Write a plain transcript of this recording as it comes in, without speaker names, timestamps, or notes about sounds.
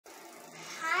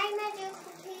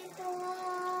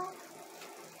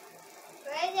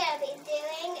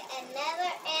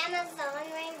Amazon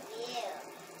review.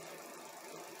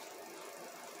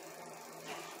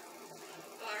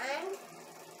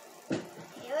 And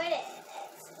here it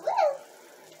is. Woo!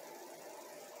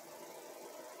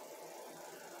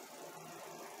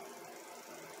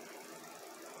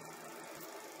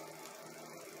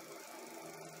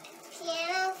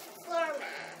 Piano floor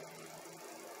mat.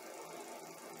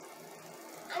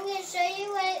 I'm going to show you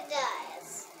what it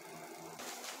does.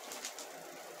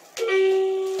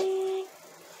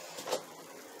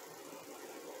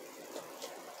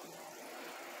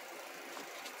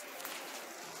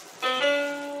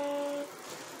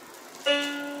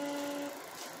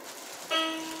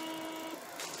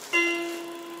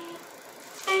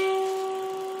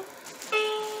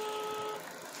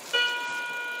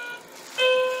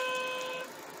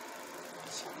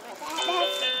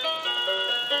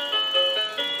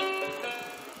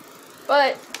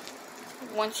 But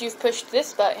once you've pushed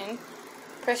this button,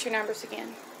 press your numbers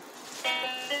again.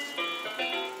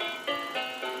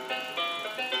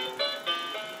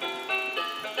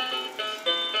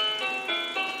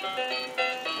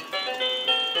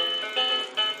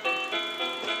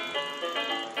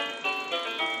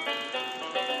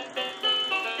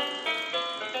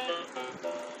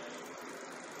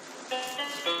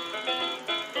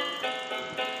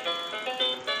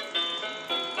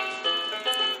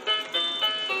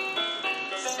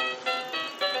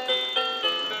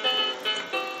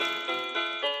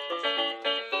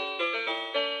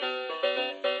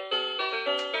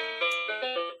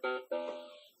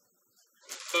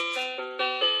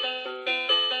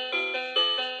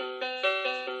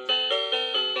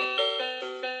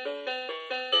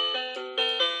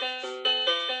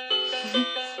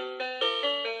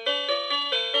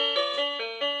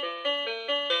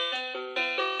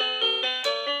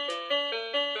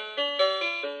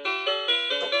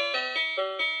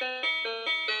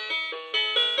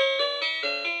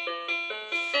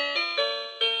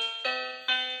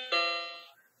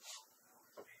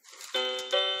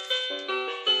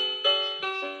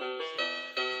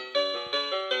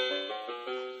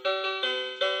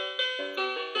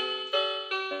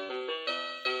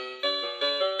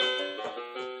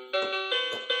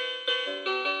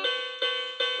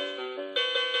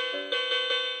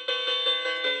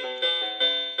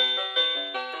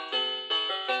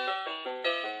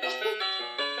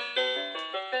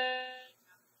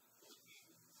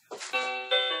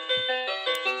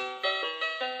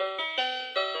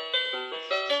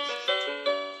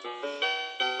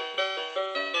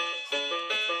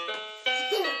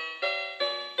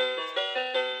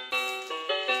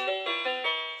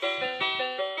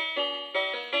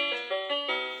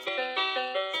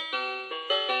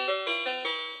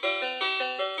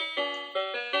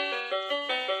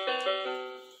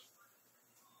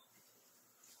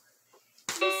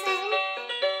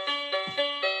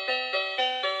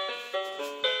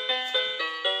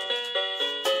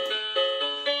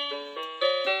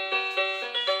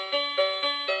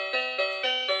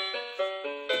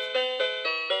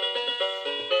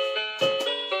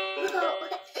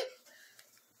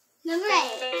 Number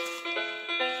 8.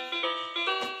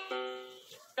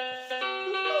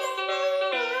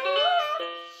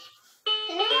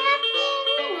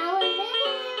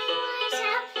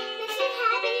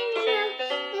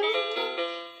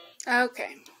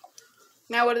 Okay.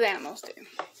 Now what do the animals do?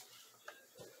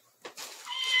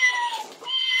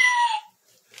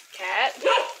 Cat.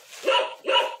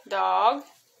 Dog.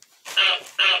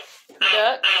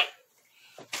 Duck.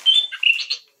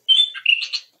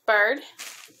 Bird.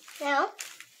 No.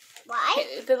 Why?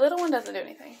 The little one doesn't do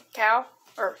anything. Cow.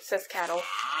 Or it says cattle.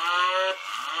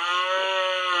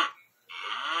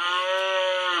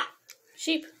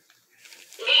 Sheep.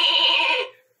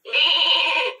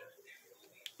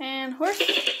 And horse.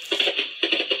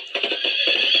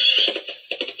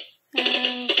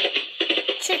 And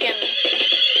chicken.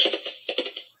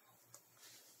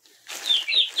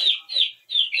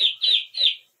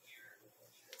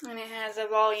 And it has a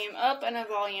volume up and a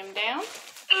volume down.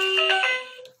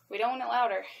 We don't want it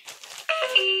louder.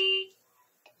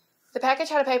 The package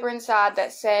had a paper inside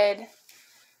that said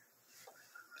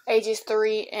ages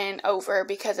 3 and over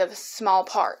because of small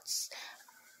parts.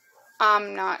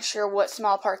 I'm not sure what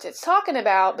small parts it's talking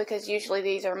about because usually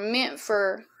these are meant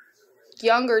for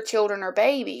younger children or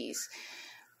babies.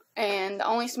 And the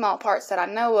only small parts that I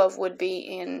know of would be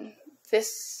in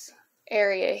this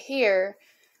area here,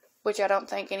 which I don't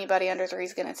think anybody under 3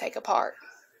 is going to take apart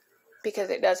because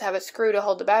it does have a screw to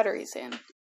hold the batteries in.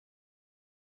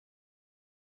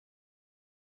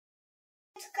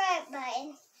 Subscribe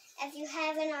button if you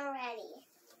haven't already.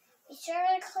 Be sure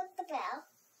to click the bell.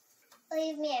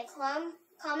 Leave me a comment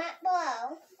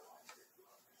below.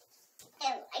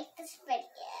 this video.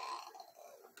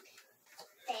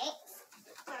 Thanks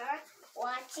for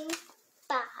watching